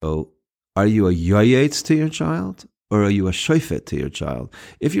So, are you a yoyetz to your child, or are you a shofet to your child?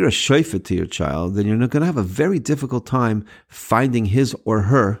 If you're a shofet to your child, then you're going to have a very difficult time finding his or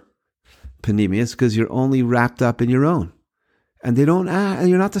her panemius because you're only wrapped up in your own. And they don't, and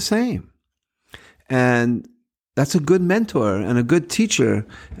you're not the same. And that's a good mentor and a good teacher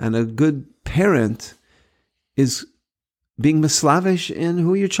and a good parent is being mislavish in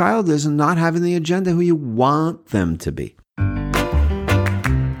who your child is and not having the agenda who you want them to be.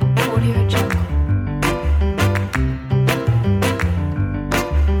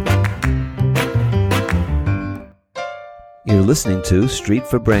 You're listening to Street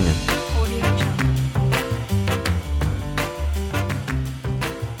Farbrengen.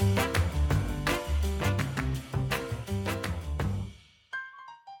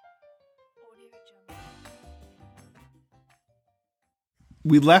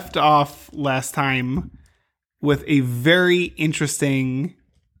 We left off last time with a very interesting,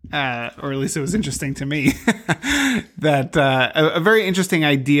 or at least it was interesting to me, that a very interesting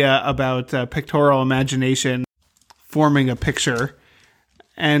idea about pictorial imagination forming a picture.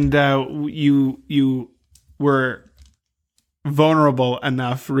 And you were vulnerable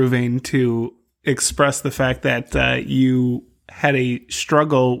enough, Reuven, to express the fact that you had a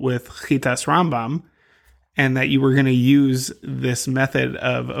struggle with Chitas Rambam, and that you were going to use this method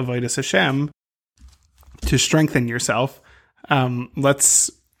of Avodas Hashem to strengthen yourself.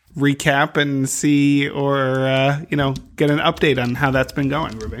 Let's recap and see, or get an update on how that's been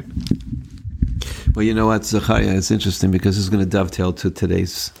going, Reuven. Well, you know what, Zecharia, it's interesting because it's going to dovetail to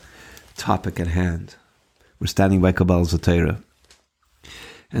today's topic at hand. We're standing by Kabbalah's Torah,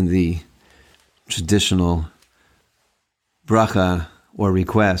 and the traditional bracha or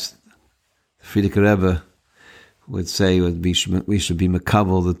request, the Frierdiker Rebbe would say we should be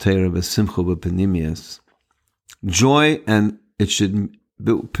Mekabel the Torah b'simcha b'panemius. Joy, and it should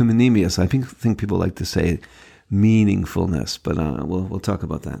be panemius. I think people like to say meaningfulness, but we'll talk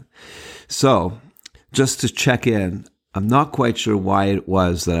about that. So, just to check in, I'm not quite sure why it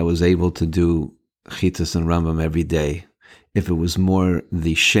was that I was able to do Chitas and Rambam every day. If it was more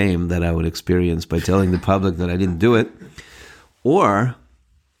the shame that I would experience by telling the public that I didn't do it, or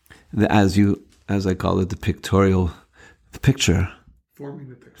as I call it, the picture.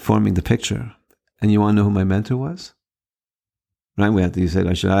 Forming the picture. And you want to know who my mentor was? Right? You said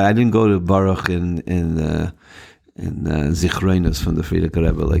I didn't go to Baruch in Zichroinus from the Frierdiker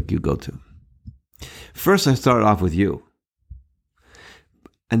Rebbe like you go to. First, I started off with you.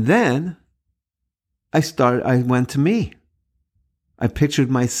 And then I went to me. I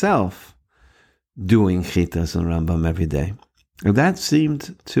pictured myself doing Chitas and Rambam every day. And that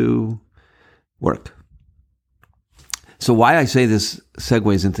seemed to work. So why I say this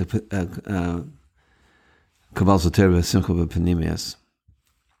segues into Kabbalah's Torah Simcha b'Panemius,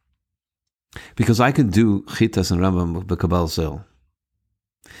 because I could do Chitas and Rambam b'Kabbalah Soil.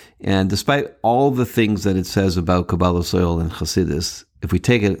 And despite all the things that it says about Kabbalah Soil and Chassidus, if we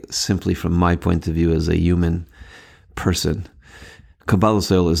take it simply from my point of view as a human person, Kabbalah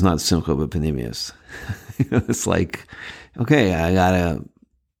Soil is not Simcha b'Panemius. It's like, okay,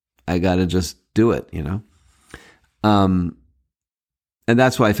 I gotta just do it, and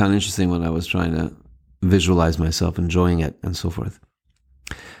that's why I found interesting when I was trying to visualize myself enjoying it and so forth.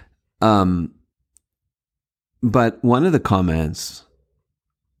 But one of the comments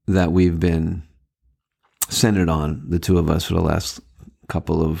that we've been centered on, the two of us, for the last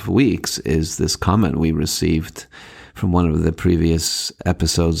couple of weeks, is this comment we received from one of the previous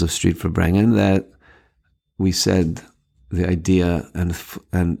episodes of Street Farbrengen, that we said the idea and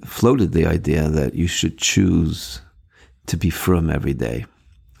floated the idea that you should choose to be frum every day.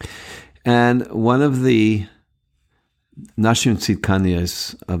 And one of the Nashim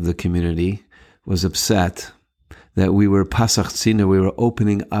Tzidkaniyos of the community was upset that we were Pasach Tzina, we were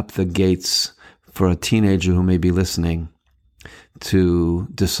opening up the gates for a teenager who may be listening to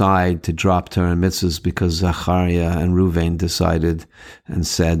decide to drop Torah and mitzvahs because Zecharia and Reuven decided and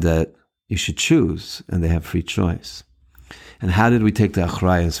said that you should choose, and they have free choice. And how did we take the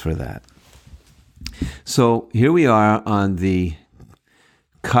achrayas for that? So here we are on the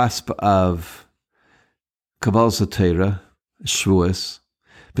cusp of Kabbalah's Torah, Shavuous,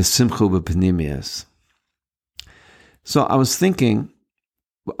 b'simcha b'panemius. So I was thinking,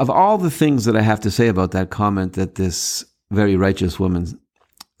 of all the things that I have to say about that comment that this very righteous woman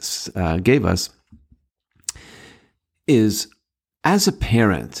gave us, is, as a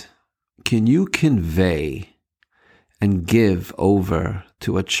parent, can you convey and give over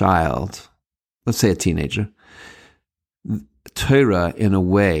to a child, let's say a teenager, Torah in a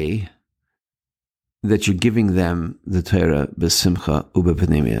way that you're giving them the Torah b'simcha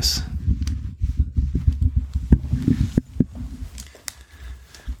u'b'panimius?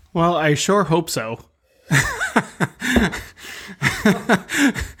 Well, I sure hope so.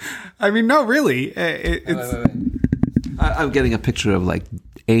 I mean, no, really. I'm getting a picture of like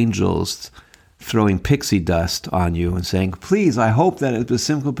angels throwing pixie dust on you and saying, please, I hope that it's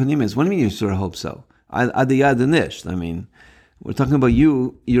b'simcha panimius. What do you mean you sort of hope so? Adiyad nisht. I mean, we're talking about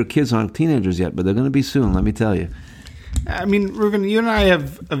you. Your kids aren't teenagers yet, but they're going to be soon, let me tell you. I mean, Reuven, you and I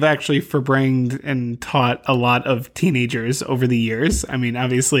have actually Farbrengen and taught a lot of teenagers over the years. I mean,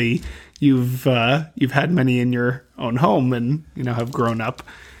 obviously, you've had many in your own home and, have grown up.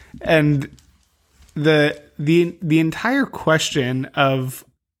 And the entire question of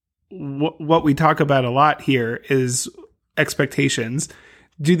what we talk about a lot here is expectations.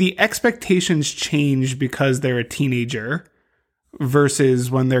 Do the expectations change because they're a teenager versus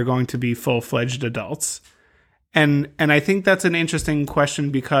when they're going to be full-fledged adults? And I think that's an interesting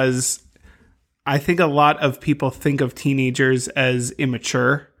question because I think a lot of people think of teenagers as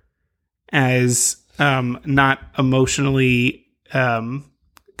immature, as not emotionally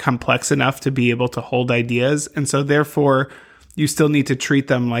complex enough to be able to hold ideas. And so therefore, you still need to treat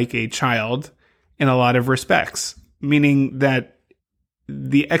them like a child in a lot of respects, meaning that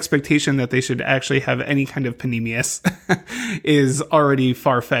the expectation that they should actually have any kind of panemius is already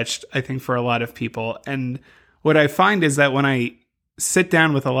far-fetched, I think, for a lot of people. And what I find is that when I sit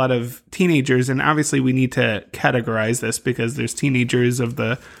down with a lot of teenagers, and obviously we need to categorize this because there's teenagers of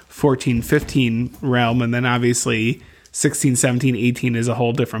the 14, 15 realm, and then obviously 16, 17, 18 is a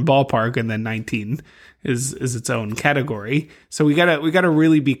whole different ballpark, and then 19 is its own category. So we gotta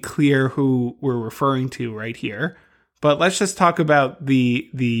really be clear who we're referring to right here. But let's just talk about the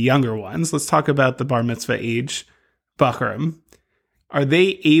younger ones. Let's talk about the bar mitzvah age bachurim. Are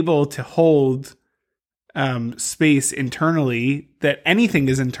they able to hold space internally that anything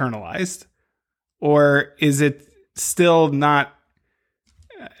is internalized, or is it still not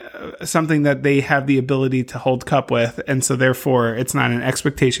something that they have the ability to hold cup with, and so therefore it's not an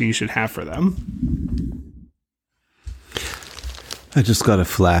expectation you should have for them? I just got a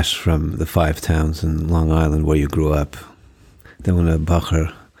flash from the 5 towns in Long Island where you grew up. Then when a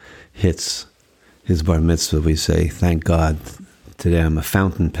bacher hits his bar mitzvah, we say, "Thank God, today I'm a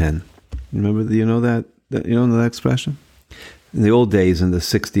fountain pen." You remember? You know that? You know that expression? In the old days, in the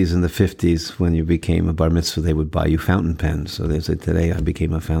 60s and the 50s, when you became a bar mitzvah, they would buy you fountain pens. So they said, "Today I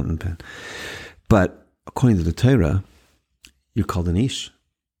became a fountain pen." But according to the Torah, you're called an ish.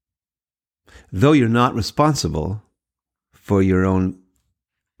 Though you're not responsible for your own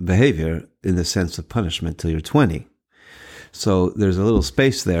behavior in the sense of punishment till you're 20. So there's a little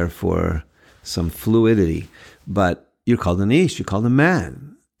space there for some fluidity. But you're called an ish, you're called a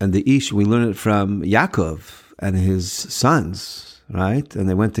man. And the ish, we learn it from Yaakov and his sons, right? And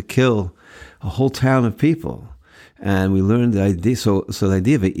they went to kill a whole town of people. And we learned the idea, so the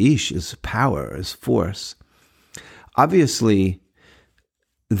idea of an ish is power, is force. Obviously,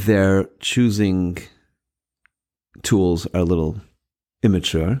 their choosing tools are a little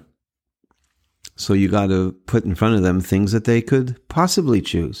immature. So you got to put in front of them things that they could possibly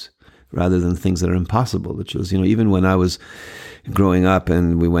choose rather than things that are impossible to choose. Even when I was growing up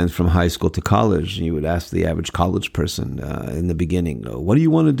and we went from high school to college, you would ask the average college person in the beginning, what do you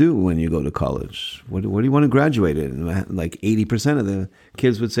want to do when you go to college? What do you want to graduate in? And like 80% of the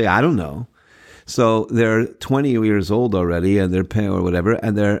kids would say, I don't know. So they're 20 years old already and they're paying or whatever,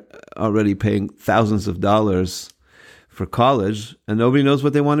 and they're already paying thousands of dollars for college and nobody knows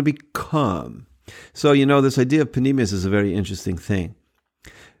what they want to become. So, this idea of panemius is a very interesting thing.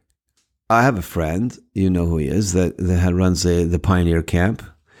 I have a friend, you know who he is, that runs the Pioneer Camp,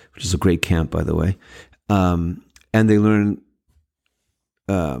 which is a great camp, by the way. And they learn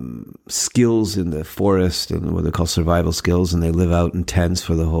skills in the forest and what they call survival skills, and they live out in tents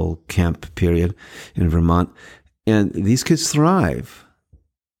for the whole camp period in Vermont. And these kids thrive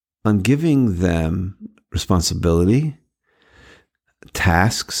on giving them responsibility,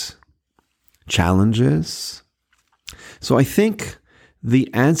 tasks, challenges. So I think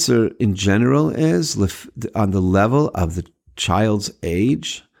the answer in general is, on the level of the child's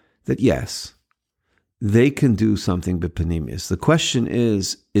age, that yes, they can do something but panemius. The question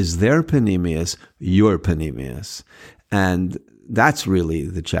is their panemius your panemius? And that's really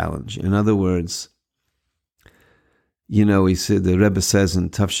the challenge. In other words, he said, the Rebbe says in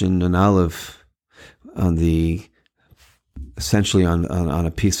Tafshin Nun Aleph, essentially on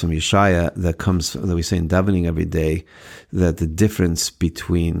a piece from Yeshaya that we say in davening every day, that the difference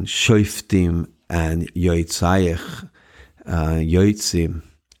between shoftim and yotzim,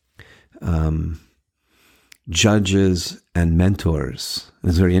 judges and mentors.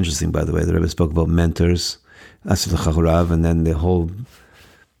 It's very interesting, by the way. The Rebbe spoke about mentors, and then the whole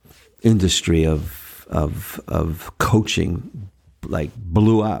industry of coaching like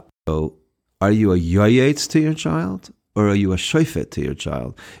blew up. So, are you a yoyetz to your child, or are you a shofet to your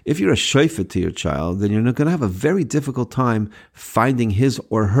child? If you're a shofet to your child, then you're going to have a very difficult time finding his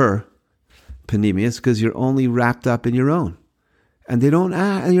or her panemius because you're only wrapped up in your own, and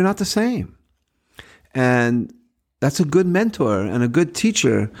and you're not the same. And that's a good mentor and a good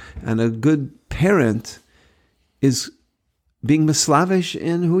teacher and a good parent is being mislavish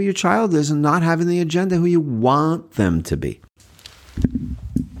in who your child is and not having the agenda who you want them to be.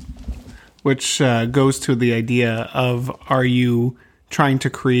 Which goes to the idea of, are you trying to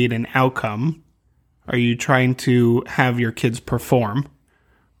create an outcome? Are you trying to have your kids perform?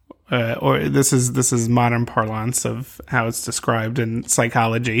 Or this is modern parlance of how it's described in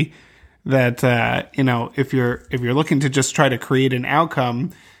psychology. That if you're looking to just try to create an outcome,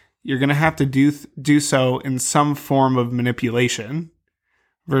 you're going to have to do so in some form of manipulation.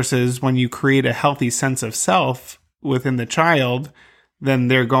 Versus when you create a healthy sense of self within the child, then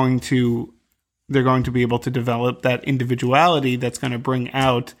they're going to be able to develop that individuality that's going to bring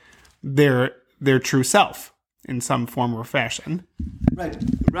out their true self in some form or fashion.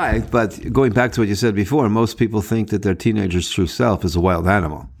 Right. But going back to what you said before, most people think that their teenager's true self is a wild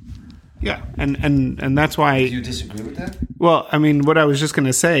animal. Yeah, and that's why. Do you disagree with that? Well, I mean, what I was just going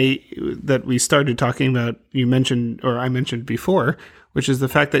to say that we started talking about, you mentioned, or I mentioned before, which is the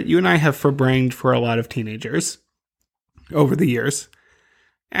fact that you and I have Farbrengen for a lot of teenagers over the years.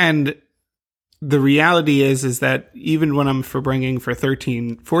 And the reality is that even when I'm Farbrengen for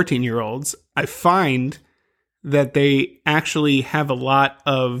 13, 14-year-olds, I find that they actually have a lot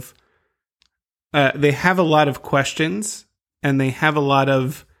of questions, and they have a lot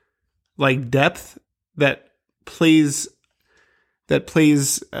of like depth that plays,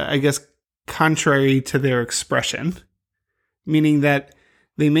 I guess, contrary to their expression, meaning that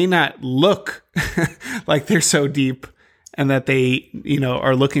they may not look like they're so deep and that they,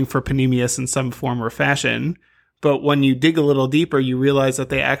 are looking for panemius in some form or fashion. But when you dig a little deeper, you realize that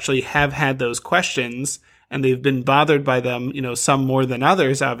they actually have had those questions and they've been bothered by them, some more than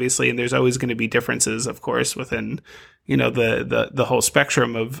others, obviously. And there's always going to be differences, of course, within, the whole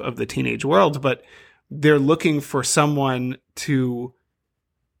spectrum of the teenage world. But they're looking for someone to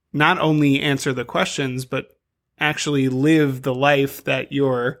not only answer the questions, but actually live the life that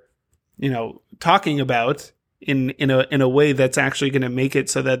you're, talking about in a way that's actually going to make it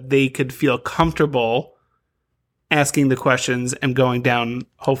so that they could feel comfortable asking the questions and going down,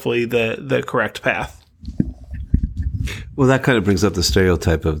 hopefully, the correct path. Well, that kind of brings up the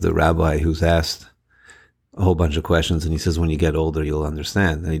stereotype of the rabbi who's asked a whole bunch of questions and he says, when you get older, you'll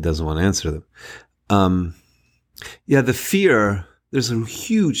understand. And he doesn't want to answer them. The fear, there's a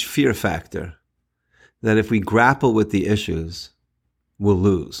huge fear factor that if we grapple with the issues, we'll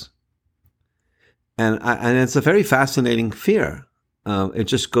lose. And it's a very fascinating fear. It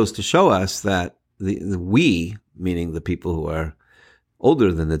just goes to show us that the we, meaning the people who are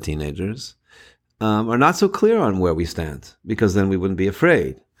older than the teenagers, are not so clear on where we stand, because then we wouldn't be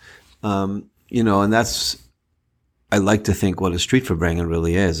afraid. And that's, I like to think what a street Farbrengen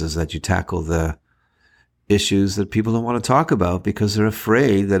really is that you tackle the issues that people don't want to talk about because they're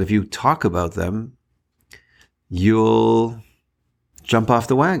afraid that if you talk about them, you'll jump off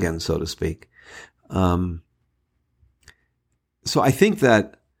the wagon, so to speak. So I think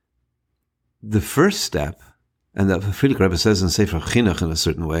that the first step, and the Friedrich Rebbe says in Sefer Chinuch in a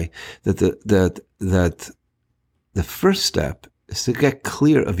certain way, that the first step is to get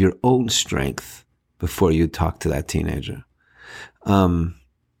clear of your own strength before you talk to that teenager.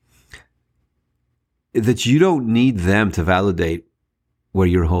 That you don't need them to validate where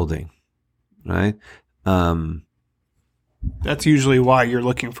you're holding, right? That's usually why you're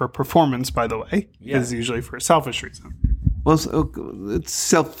looking for performance, by the way. Yeah. Is usually for a selfish reason. Well, it's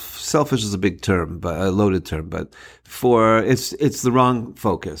selfish is a big term, but a loaded term. But it's the wrong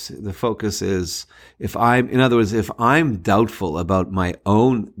focus. The focus is if I'm doubtful about my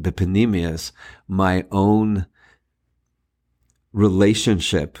own bepanemius, my own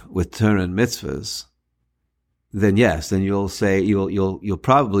relationship with Torah and mitzvahs, then yes, then you'll say you'll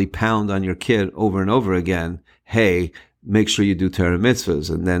probably pound on your kid over and over again. Hey, make sure you do Torah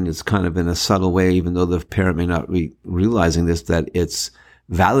mitzvahs. And then it's kind of in a subtle way, even though the parent may not be realizing this, that it's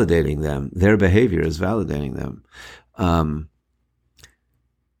validating them. Their behavior is validating them.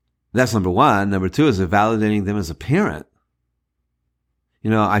 That's number one. Number two is validating them as a parent.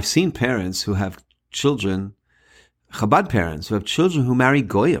 I've seen parents who have children, Chabad parents who have children who marry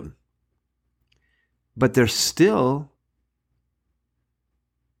Goyim. but they're still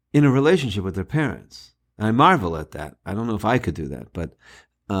in a relationship with their parents. And I marvel at that. I don't know if I could do that, but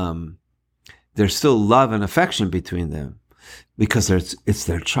there's still love and affection between them because it's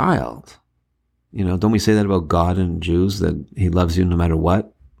their child. You know, don't we say that about God and Jews, that he loves you no matter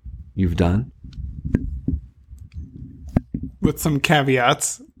what you've done? With some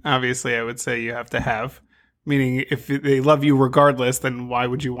caveats, obviously, I would say you have to have. Meaning, if they love you regardless, then why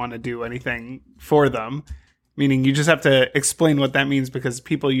would you want to do anything for them? Meaning, you just have to explain what that means, because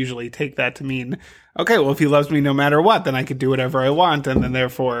people usually take that to mean, okay, well, if he loves me no matter what, then I could do whatever I want, and then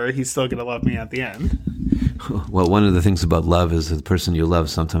therefore he's still going to love me at the end. Well, one of the things about love is that the person you love,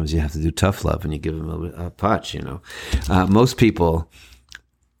 sometimes you have to do tough love and you give them a punch, you know. Most people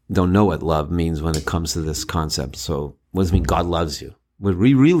don't know what love means when it comes to this concept. So what does it mean God loves you? What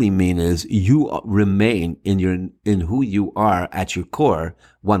we really mean is you remain in who you are at your core,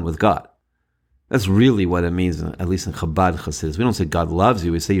 one with God. That's really what it means, at least in Chabad Hasidus. We don't say God loves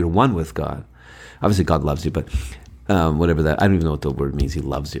you, we say you're one with God. Obviously God loves you, but whatever that, I don't even know what the word means, he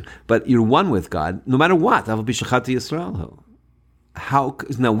loves you. But you're one with God, no matter what.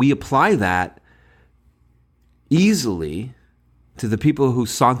 Now we apply that easily to the people who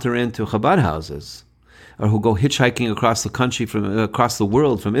saunter into Chabad houses, or who go hitchhiking across the country, across the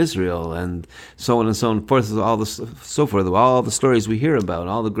world from Israel, and so on and so forth, all the stories we hear about,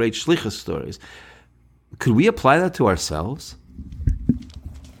 all the great shlichus stories. Could we apply that to ourselves?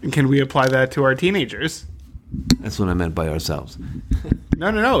 Can we apply that to our teenagers? That's what I meant by ourselves.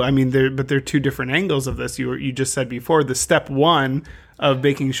 No. I mean, there are two different angles of this. You just said before, the step one of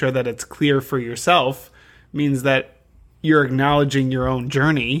making sure that it's clear for yourself means that you're acknowledging your own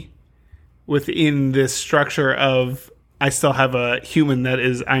journey within this structure of, I still have a human that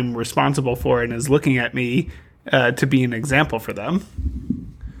I'm responsible for and is looking at me to be an example for them.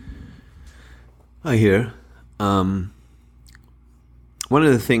 I hear. One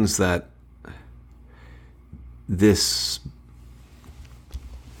of the things that this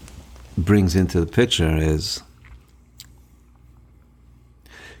brings into the picture is,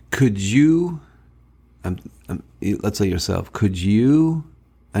 could you, let's say yourself, could you,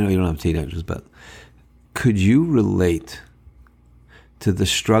 I know you don't have teenagers, but could you relate to the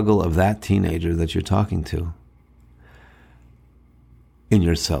struggle of that teenager that you're talking to in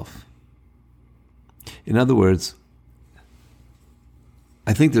yourself? In other words,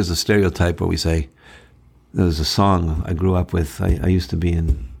 I think there's a stereotype where we say, there's a song I grew up with. I used to be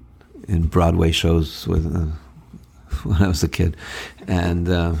in Broadway shows with when I was a kid, and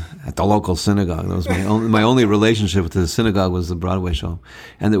at the local synagogue. That was my only relationship with the synagogue was the Broadway show.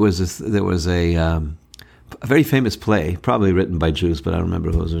 And there was a very famous play, probably written by Jews, but I don't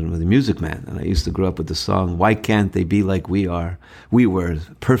remember who it was written with, The Music Man. And I used to grow up with the song, "Why can't they be like we are? We were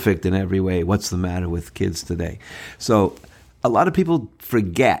perfect in every way. What's the matter with kids today?" So a lot of people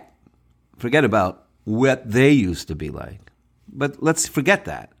forget about what they used to be like. But let's forget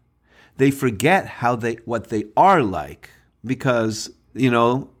that. They forget what they are like, because, you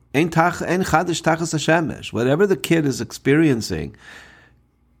know, whatever the kid is experiencing,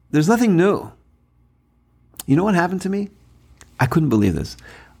 there's nothing new. You know what happened to me? I couldn't believe this.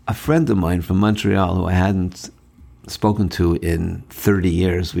 A friend of mine from Montreal, who I hadn't spoken to in 30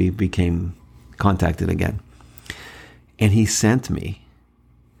 years, we became contacted again. And he sent me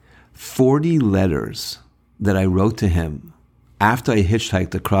 40 letters that I wrote to him after I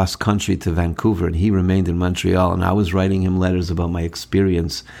hitchhiked across country to Vancouver, and he remained in Montreal, and I was writing him letters about my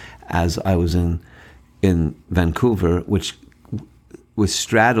experience as I was in Vancouver, which was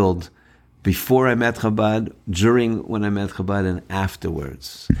straddled before I met Chabad, during when I met Chabad, and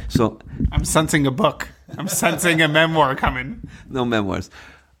afterwards. So I'm sensing a book. I'm sensing a memoir coming. No memoirs.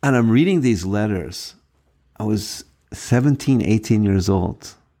 And I'm reading these letters. I was 17, 18 years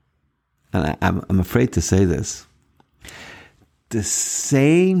old. And I'm afraid to say this. The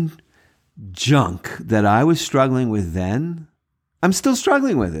same junk that I was struggling with then, I'm still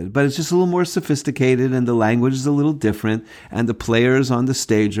struggling with it, but it's just a little more sophisticated, and the language is a little different, and the players on the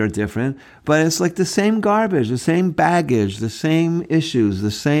stage are different, but it's like the same garbage, the same baggage, the same issues,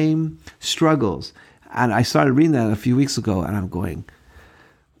 the same struggles. And I started reading that a few weeks ago, and I'm going,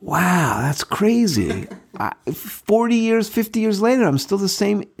 wow, that's crazy. 40 years, 50 years later, I'm still the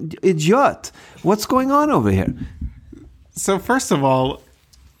same idiot. What's going on over here? So first of all,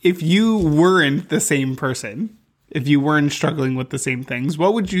 if you weren't the same person, if you weren't struggling with the same things,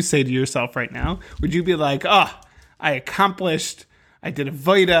 what would you say to yourself right now? Would you be like, I accomplished, I did a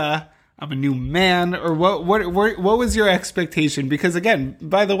Vita, I'm a new man, or what was your expectation? Because again,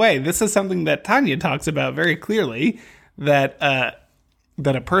 by the way, this is something that Tanya talks about very clearly, that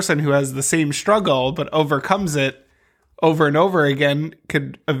that a person who has the same struggle but overcomes it over and over again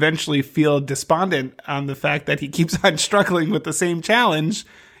could eventually feel despondent on the fact that he keeps on struggling with the same challenge,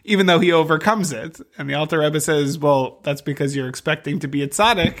 even though he overcomes it. And the Alter Rebbe says, well, that's because you're expecting to be a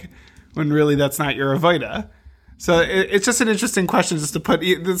tzaddik, when really that's not your avodah. So it's just an interesting question just to put,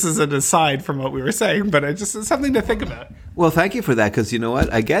 this is an aside from what we were saying, but it's just something to think about. Well, thank you for that, because you know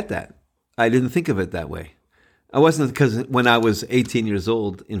what? I get that. I didn't think of it that way. I wasn't, because when I was 18 years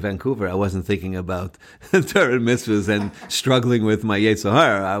old in Vancouver, I wasn't thinking about Torah and mitzvahs and struggling with my Yetzer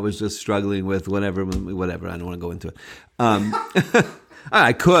Hara. I was just struggling with whatever. I don't want to go into it.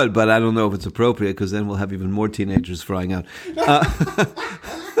 I could, but I don't know if it's appropriate, because then we'll have even more teenagers frying out.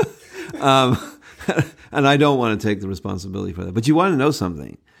 And I don't want to take the responsibility for that. But you want to know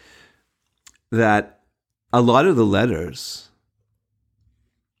something, that a lot of the letters,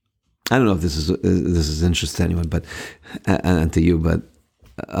 I don't know if this is interest to anyone, but and to you, but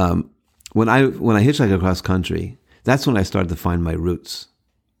when I hitchhiked across country, that's when I started to find my roots.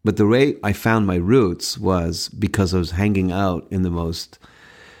 But the way I found my roots was because I was hanging out in the most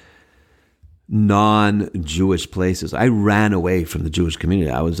non-Jewish places. I ran away from the Jewish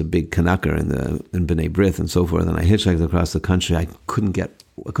community. I was a big Kanaka in B'nai B'rith and so forth, and I hitchhiked across the country. I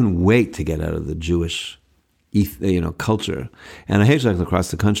couldn't wait to get out of the Jewish culture. And I hitchhiked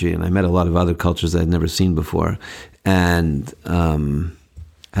across the country, and I met a lot of other cultures that I'd never seen before, and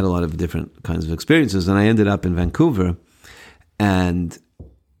had a lot of different kinds of experiences. And I ended up in Vancouver, and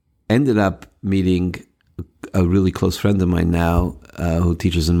ended up meeting a really close friend of mine now, who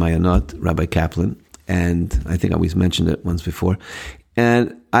teaches in Mayanot, Rabbi Kaplan, and I think I always mentioned it once before.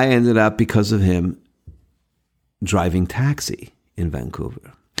 And I ended up, because of him, driving taxi in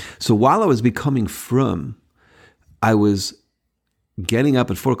Vancouver. So while I was becoming frum, I was getting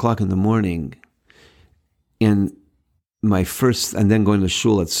up at 4 o'clock in the morning in my first, and then going to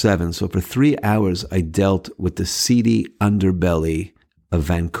shul at 7. So for 3 hours, I dealt with the seedy underbelly of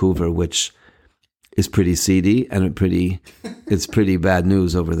Vancouver, which is pretty seedy, and it's pretty bad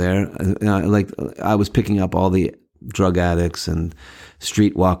news over there. I was picking up all the drug addicts and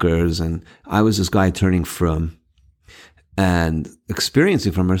streetwalkers, and I was this guy turning frum and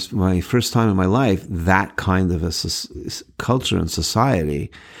experiencing for my first time in my life that kind of a culture and society.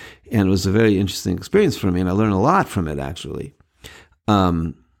 And it was a very interesting experience for me, and I learned a lot from it, actually.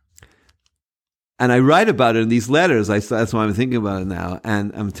 And I write about it in these letters. That's why I'm thinking about it now.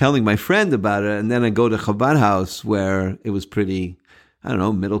 And I'm telling my friend about it. And then I go to Chabad house, where it was pretty, I don't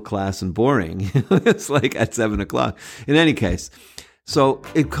know, middle class and boring. It's like at 7 o'clock. In any case, so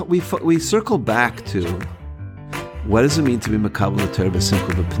we circle back to, what does it mean to be Mekabel Torah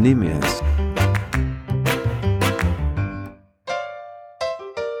b'simcha b'pnimius?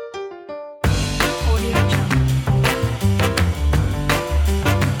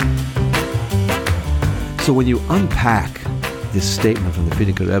 So when you unpack this statement from the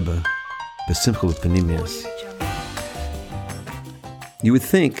Frierdiker Rebbe, b'simcha b'pnimius, you would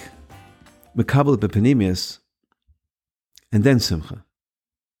think Mekabel b'pnimius and then simcha,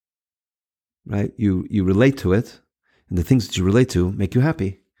 right? You relate to it, and the things that you relate to make you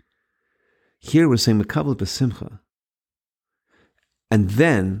happy. Here we're saying Mekabel b'simcha, and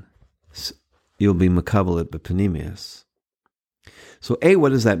then you'll be Mekabel b'pnimius. So A, what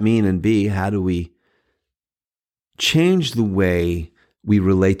does that mean? And B, how do we change the way we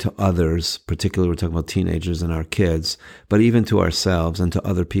relate to others, particularly we're talking about teenagers and our kids, but even to ourselves and to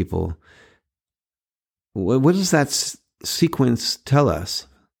other people? What does that sequence tell us?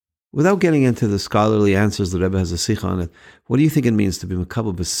 Without getting into the scholarly answers, the Rebbe has a sikha on it. What do you think it means to be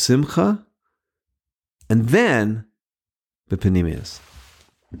Mekabel b'simcha and then b'pnimius?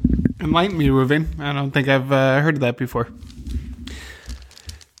 Enlighten me, Reuven. I don't think I've heard of that before.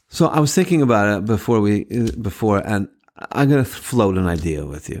 So I was thinking about it before, and I'm going to float an idea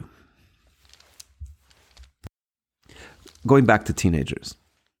with you. Going back to teenagers.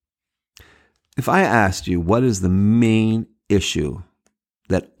 If I asked you, what is the main issue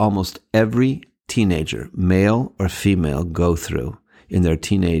that almost every teenager, male or female, go through in their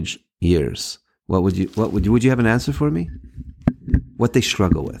teenage years, would you have an answer for me? What they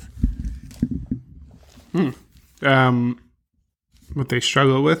struggle with? What they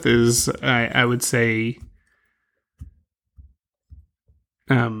struggle with is, I would say,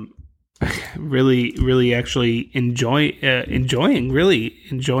 really actually enjoying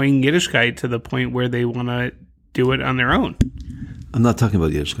Yiddishkeit to the point where they want to do it on their own. I'm not talking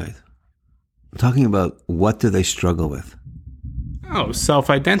about Yiddishkeit. I'm talking about, what do they struggle with? Oh,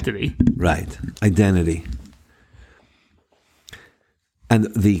 self-identity. Right, identity.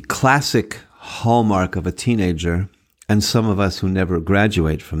 And the classic hallmark of a teenager, and some of us who never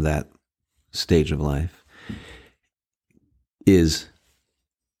graduate from that stage of life, is,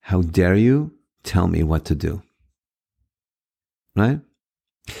 how dare you tell me what to do? Right?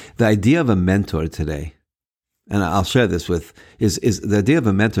 The idea of a mentor today, and I'll share this with, is the idea of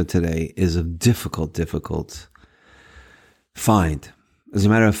a mentor today is a difficult find. As a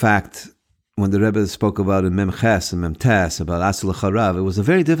matter of fact, when the Rebbe spoke about in Mem Ches and Mem Tes, about Asil Charav, it was a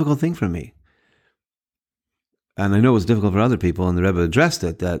very difficult thing for me. And I know it was difficult for other people, and the Rebbe addressed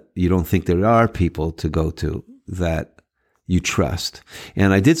it, that you don't think there are people to go to that you trust.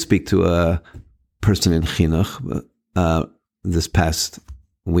 And I did speak to a person in Chinuch this past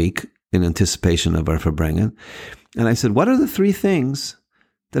week in anticipation of our Farbrengen. And I said, what are the 3 things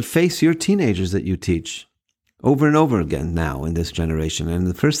that face your teenagers that you teach over and over again now in this generation? And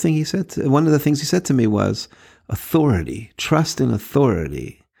the first thing one of the things he said to me was authority, trust in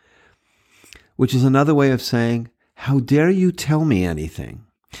authority, which is another way of saying, how dare you tell me anything?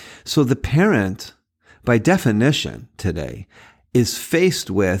 So the parent, by definition today, is faced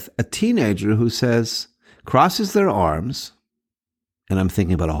with a teenager who crosses their arms, and I'm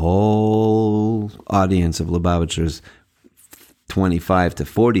thinking about a whole audience of Lubavitchers, 25 to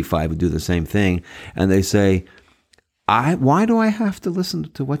 45, who do the same thing, and they say, why do I have to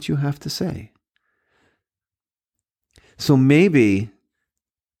listen to what you have to say? So maybe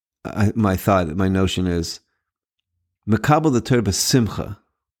my notion is, Mekabel the Torah b'simcha.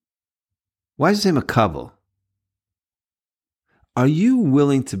 Why does it say Mekabel? Are you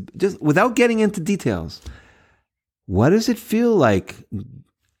willing to, just without getting into details, what does it feel like?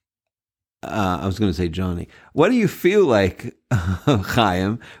 I was going to say Johnny. What do you feel like,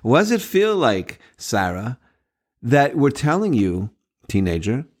 Chaim? What does it feel like, Sarah, that we're telling you,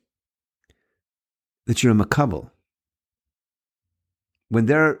 teenager, that you're a Mekabel? When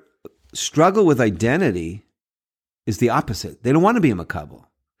their struggle with identity is the opposite. They don't want to be a Mekabel.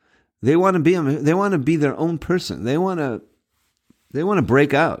 They want to be their own person. They want to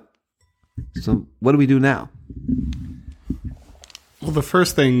break out. So what do we do now? Well, the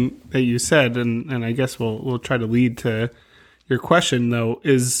first thing that you said, and I guess we'll try to lead to your question, though,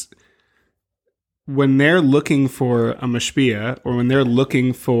 is when they're looking for a mashpia, or when they're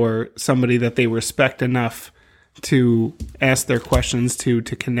looking for somebody that they respect enough to ask their questions to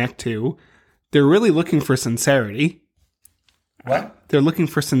connect to, they're really looking for sincerity. What? They're looking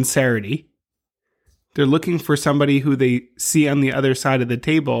for sincerity. They're looking for somebody who they see on the other side of the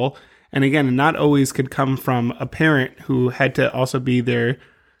table. And again, not always could come from a parent who had to also be their,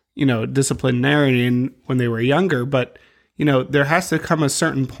 disciplinarian when they were younger. But, there has to come a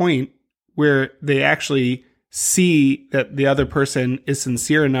certain point where they actually see that the other person is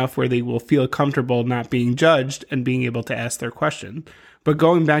sincere enough where they will feel comfortable not being judged and being able to ask their question. But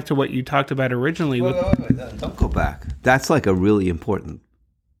going back to what you talked about originally... Wait, don't go back. That's like a really important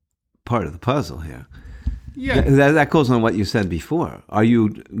part of the puzzle here. Yeah. That goes on what you said before. Are you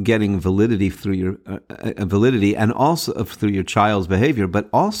getting validity through your validity and also through your child's behavior, but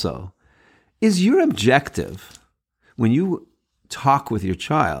also, is your objective when you talk with your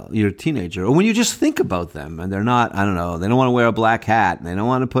child, your teenager, or when you just think about them and they're not, I don't know, they don't want to wear a black hat and they don't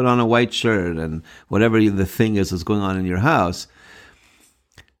want to put on a white shirt and whatever the thing is that's going on in your house,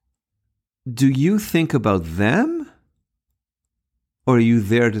 do you think about them, or are you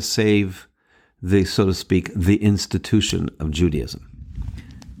there to save the, so to speak, the institution of Judaism?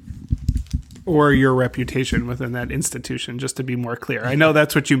 Or your reputation within that institution, just to be more clear. I know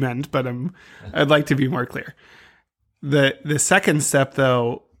that's what you meant, but I'd like to be more clear. The second step,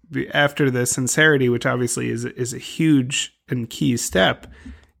 though, after the sincerity, which obviously is a huge and key step,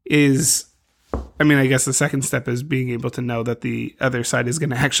 is... I guess the second step is being able to know that the other side is going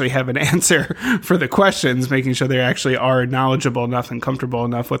to actually have an answer for the questions, making sure they actually are knowledgeable enough and comfortable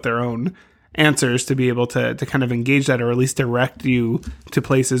enough with their own answers to be able to kind of engage that, or at least direct you to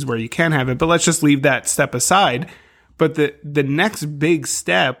places where you can have it. But let's just leave that step aside. But the next big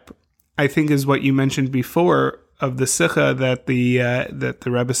step, I think, is what you mentioned before of the sikha that the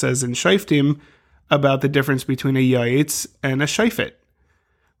Rebbe says in Shoftim about the difference between a yaitz and a shofet,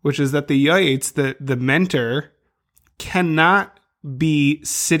 which is that the yaitz, the mentor, cannot be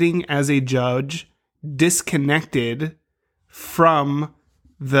sitting as a judge disconnected from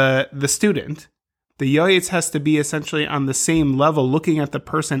the student. The yaitz has to be essentially on the same level, looking at the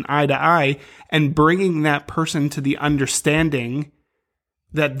person eye to eye and bringing that person to the understanding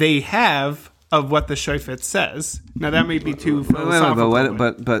that they have of what the shofet says. Now, that may be too philosophical.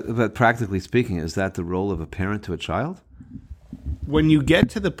 But practically speaking, is that the role of a parent to a child? When you get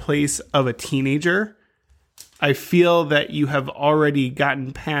to the place of a teenager, I feel that you have already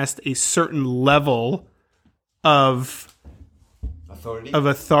gotten past a certain level of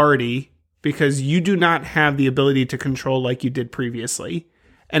authority because you do not have the ability to control like you did previously.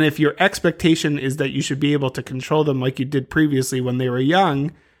 And if your expectation is that you should be able to control them like you did previously when they were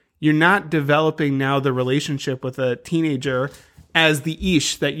young, you're not developing now the relationship with a teenager as the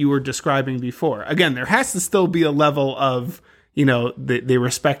ish that you were describing before. Again, there has to still be a level of, they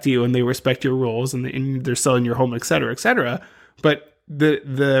respect you and they respect your rules and they're still in your home, et cetera, et cetera. But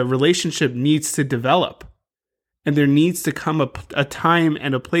the relationship needs to develop. And there needs to come a time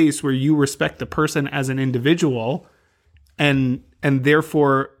and a place where you respect the person as an individual and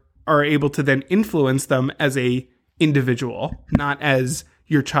therefore are able to then influence them as a individual, not as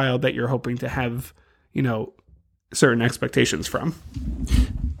your child that you're hoping to have, certain expectations from.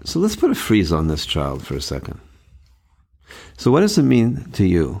 So let's put a freeze on this child for a second. So what does it mean to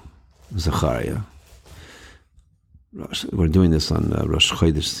you, Zecharia? We're doing this on Rosh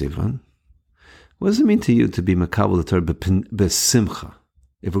Chodesh Sivan. What does it mean to you to be Mekabel the Torah besimcha?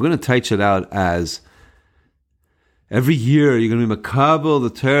 If we're going to teach it out as every year you're going to be Mekabel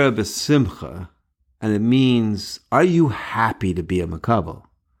the Torah besimcha, and it means, are you happy to be a Mekabel?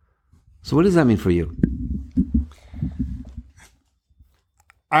 So what does that mean for you?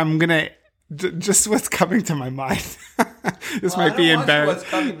 I'm going to, just what's coming to my mind. This might be embarrassing. What's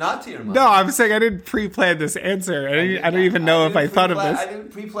coming not to your mind? No, I'm saying I didn't pre-plan this answer. I don't even know if I thought of this. I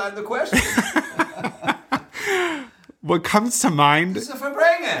didn't pre-plan the question. What comes to mind... This is a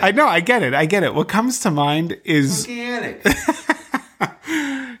Farbrengen. I know, I get it. What comes to mind is... Organic.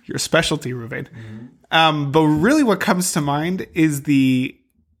 Your specialty, Reuven. Mm-hmm. But really what comes to mind is the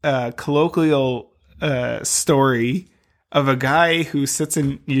colloquial story of a guy who sits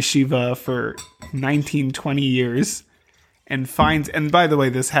in yeshiva for 19, 20 years and finds... And by the way,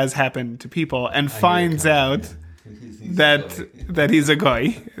 this has happened to people. And finds out... that he's a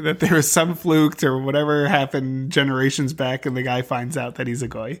goy, that there was some fluke or whatever happened generations back, and the guy finds out that he's a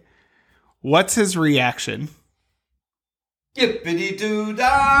goy. What's his reaction? Yippity doo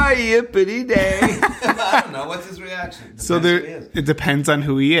dah, yippity day. I don't know. What's his reaction? So it depends on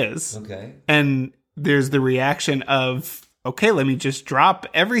who he is. Okay. And there's the reaction of, okay, let me just drop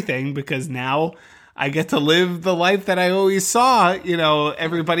everything because now I get to live the life that I always saw,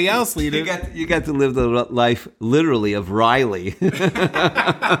 everybody else lead it. You get to live the life, literally, of Riley.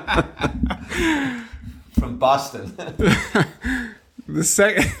 From Boston. The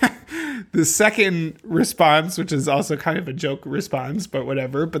second response, which is also kind of a joke response, but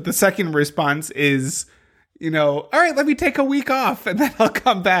whatever. But the second response is, all right, let me take a week off and then I'll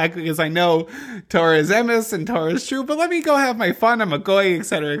come back because I know Torah is emes and Torah is true, but let me go have my fun. I'm a goy, et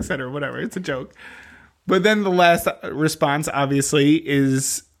cetera, whatever. It's a joke. But then the last response, obviously,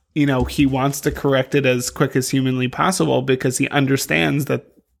 is, he wants to correct it as quick as humanly possible because he understands the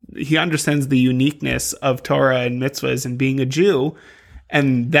uniqueness of Torah and mitzvahs and being a Jew,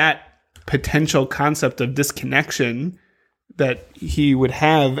 and that potential concept of disconnection that he would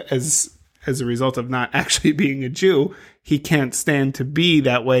have as a result of not actually being a Jew, he can't stand to be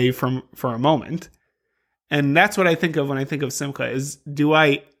that way for a moment. And that's what I think of when I think of Simcha is, do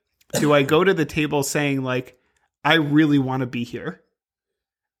I go to the table saying like, I really want to be here.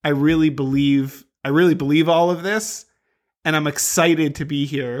 I really believe all of this. And I'm excited to be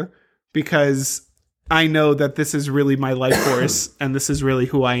here because I know that this is really my life force and this is really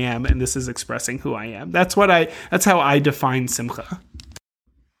who I am. And this is expressing who I am. That's how I define Simcha.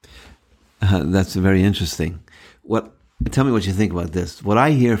 That's very interesting. Tell me what you think about this. What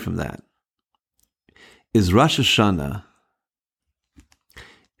I hear from that is Rosh Hashanah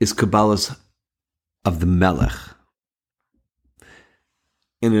is Kabbalah's of the Melech.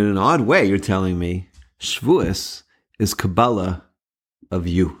 And in an odd way, you're telling me Shavuos is Kabbalah of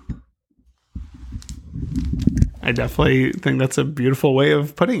you. I definitely think that's a beautiful way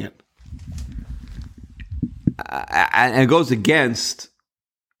of putting it. And it goes against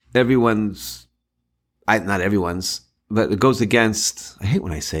everyone's, not everyone's, but it goes against, I hate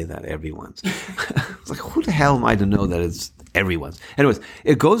when I say that, everyone's. It's like, who the hell am I to know that it's everyone's? Anyways,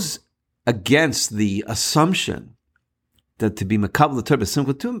 it goes against the assumption that to be Mekabel the Torah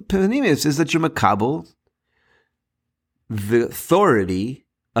simple to Panemius is that you're Mekabel the authority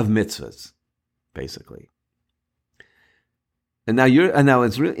of mitzvahs, basically. And now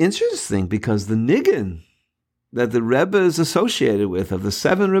it's really interesting because the niggin that the Rebbe is associated with of the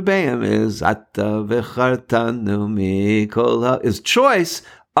 7 Rebbeim is Ata v'chartanu mikol is choice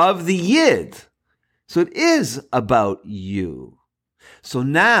of the Yid. So it is about you. So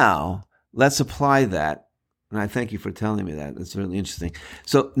now let's apply that. And I thank you for telling me that. It's really interesting.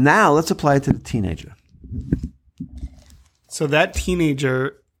 So now let's apply it to the teenager. So that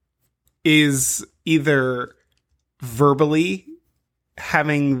teenager is either verbally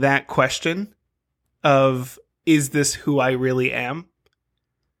having that question of, is this who I really am?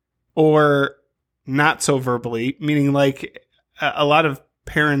 Or not so verbally, meaning like a lot of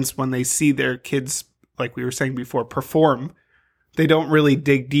parents, when they see their kids, like we were saying before, perform, they don't really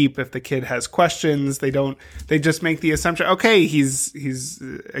dig deep if the kid has questions. They just make the assumption, okay, he's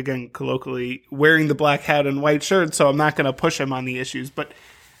again, colloquially, wearing the black hat and white shirt, so I'm not going to push him on the issues. But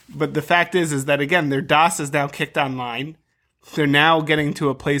the fact is that, again, their DOS is now kicked online. They're now getting to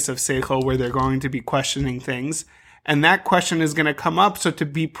a place of seichel where they're going to be questioning things. And that question is going to come up. So to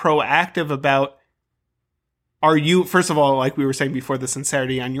be proactive about, are you, first of all, like we were saying before, the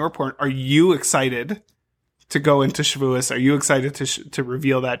sincerity on your part, are you excited to go into Shavuos? Are you excited to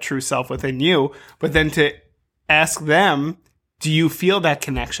reveal that true self within you? But then to ask them, do you feel that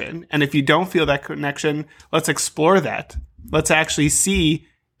connection? And if you don't feel that connection, let's explore that. Let's actually see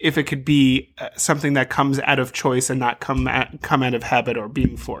if it could be something that comes out of choice and not come out of habit or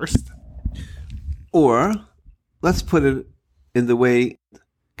being forced. Or let's put it in the way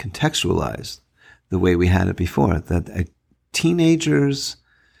contextualized, the way we had it before, that a teenager's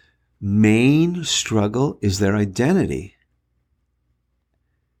main struggle is their identity.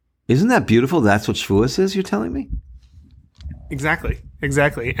 Isn't that beautiful? That's what Shavuos is, you're telling me? Exactly.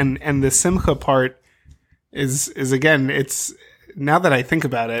 And the simcha part is again, it's, now that I think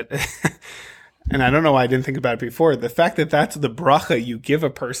about it, and I don't know why I didn't think about it before, the fact that that's the bracha you give a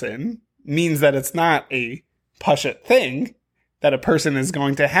person means that it's not a pashut thing, that a person is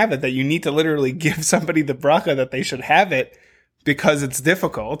going to have it, that you need to literally give somebody the bracha that they should have it because it's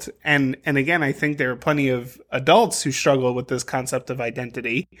difficult. And again, I think there are plenty of adults who struggle with this concept of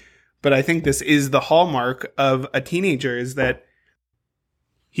identity, but I think this is the hallmark of a teenager, is that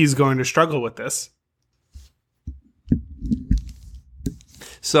he's going to struggle with this.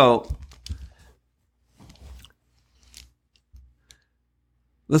 So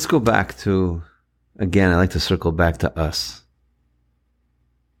let's go back to, again, I like to circle back to us,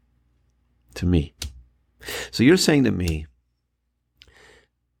 to me. So you're saying to me,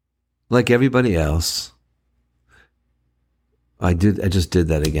 like everybody else, I just did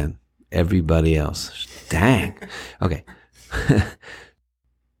that again. Everybody else. Dang. Okay.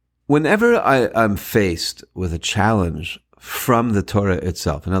 Whenever I'm faced with a challenge from the Torah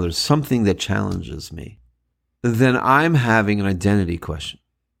itself, in other words, something that challenges me, then I'm having an identity question.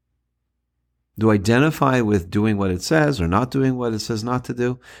 Do I identify with doing what it says or not doing what it says not to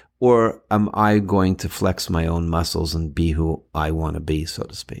do? Or am I going to flex my own muscles and be who I want to be, so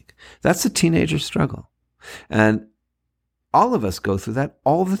to speak? That's a teenager struggle. And all of us go through that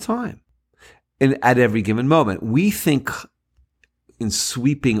all the time. And at every given moment, we think in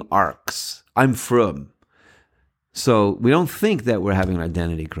sweeping arcs. I'm frum. So we don't think that we're having an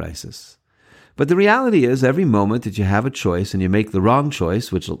identity crisis. But the reality is, every moment that you have a choice and you make the wrong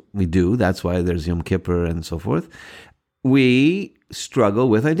choice, which we do, that's why there's Yom Kippur and so forth, we struggle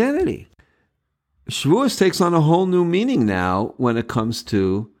with identity. Shavuos takes on a whole new meaning now when it comes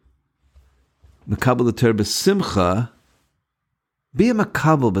to Mekabel the Torah b'simcha. Be a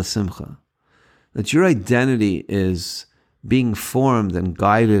Mekabel b'simcha. That your identity is being formed and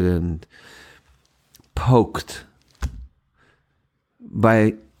guided and poked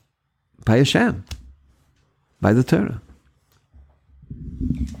by Hashem, by the Torah.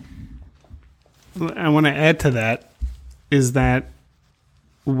 I want to add to that is that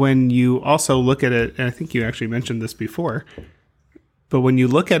when you also look at it, and I think you actually mentioned this before, but when you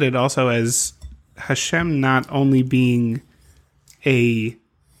look at it also as Hashem not only being a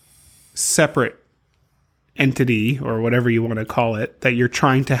separate entity or whatever you want to call it that you're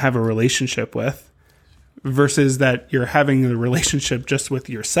trying to have a relationship with, versus that you're having a relationship just with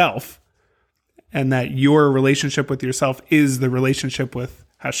yourself, and that your relationship with yourself is the relationship with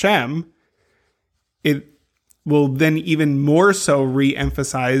Hashem, it will then even more so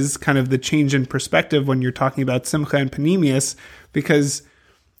re-emphasize kind of the change in perspective when you're talking about Simcha and Panemius, because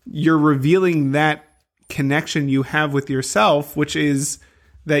you're revealing that connection you have with yourself, which is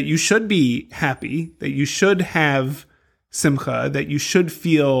that you should be happy, that you should have Simcha, that you should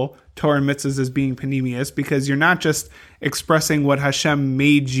feel Torah and mitzvahs as being Panemius, because you're not just expressing what Hashem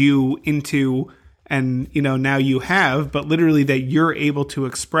made you into and, you know, now you have, but literally that you're able to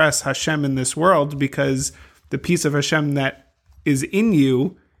express Hashem in this world because the piece of Hashem that is in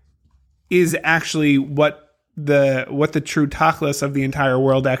you is actually what the true tachlis of the entire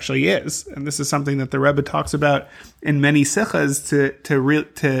world actually is. And this is something that the Rebbe talks about in many sichas to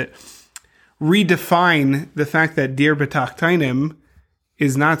redefine the fact that dir b'tachtainim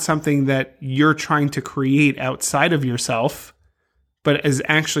is not something that you're trying to create outside of yourself, but is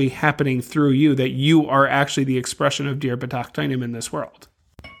actually happening through you, that you are actually the expression of Dir B'Tachtonim in this world.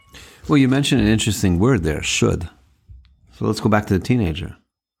 Well, you mentioned an interesting word there, should. So let's go back to the teenager.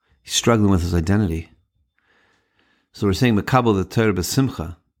 He's struggling with his identity. So we're saying Mekabel the Torah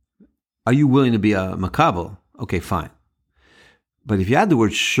b'simcha. Are you willing to be a Mekabel? Okay, fine. But if you add the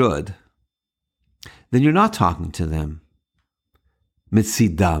word should, then you're not talking to them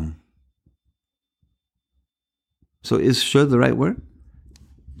mitzidam. So is should the right word?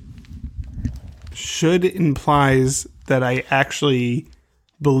 Should implies that I actually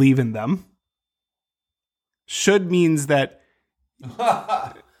believe in them. Should means that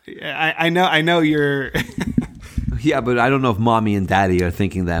I know you're Yeah, but I don't know if mommy and daddy are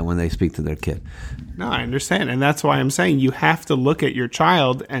thinking that when they speak to their kid. No, I understand. And that's why I'm saying you have to look at your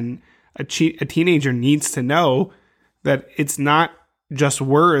child, and a teenager needs to know that it's not just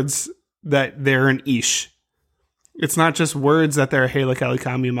words that they're an ish. It's not just words that they're Helek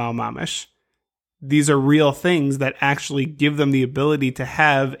Elikam Yimal Mamish. These are real things that actually give them the ability to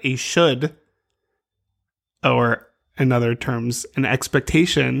have a should, or in other terms, an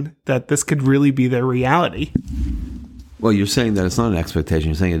expectation that this could really be their reality. Well, you're saying that it's not an expectation.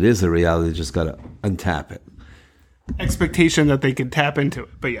 You're saying it is a reality. You just got to untap it. Expectation that they could tap into it,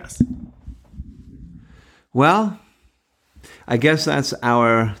 but yes. Well, I guess that's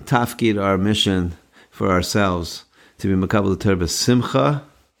our tafkid, our mission for ourselves, to be Mekabel the Torah b'simcha.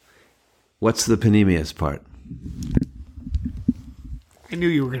 What's the panemius part? I knew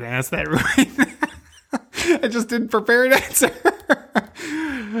you were going to ask that, right? I just didn't prepare an answer.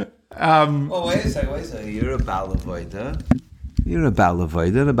 Well, wait a second. You're a balavoida. You're a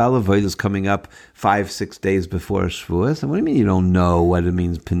balavoida. The balavoida is coming up 5-6 days before Shavuos. And what do you mean you don't know what it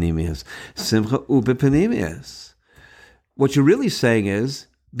means, panemius? Simcha upe panemius. What you're really saying is,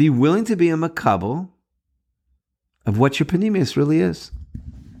 be willing to be a Mekabel of what your panemius really is.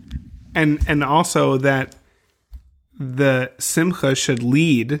 And also that the simcha should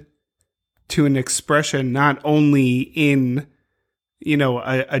lead to an expression not only in,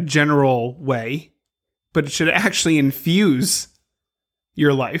 a general way, but it should actually infuse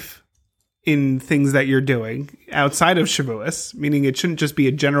your life in things that you're doing outside of Shavuos, meaning it shouldn't just be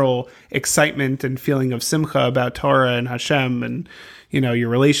a general excitement and feeling of simcha about Torah and Hashem and, your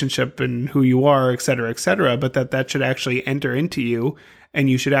relationship and who you are, et cetera, but that should actually enter into you, and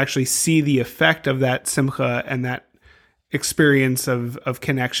you should actually see the effect of that simcha and that experience of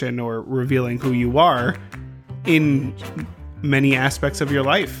connection or revealing who you are in many aspects of your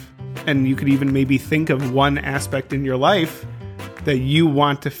life. And you could even maybe think of one aspect in your life that you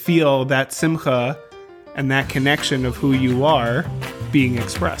want to feel that simcha and that connection of who you are being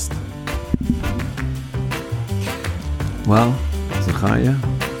expressed. Well, Zecharia,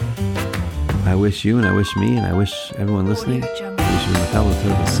 I wish you and I wish me and I wish everyone listening, I wish you Mekabel the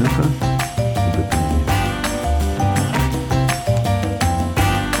Torah b'simcha.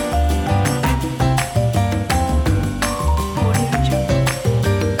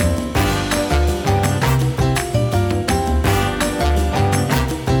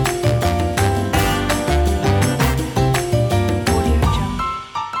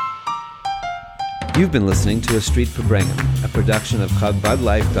 You've been listening to A Street Farbrengen, a production of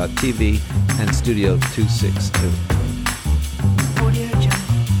ChavBadLife.tv and Studio 262.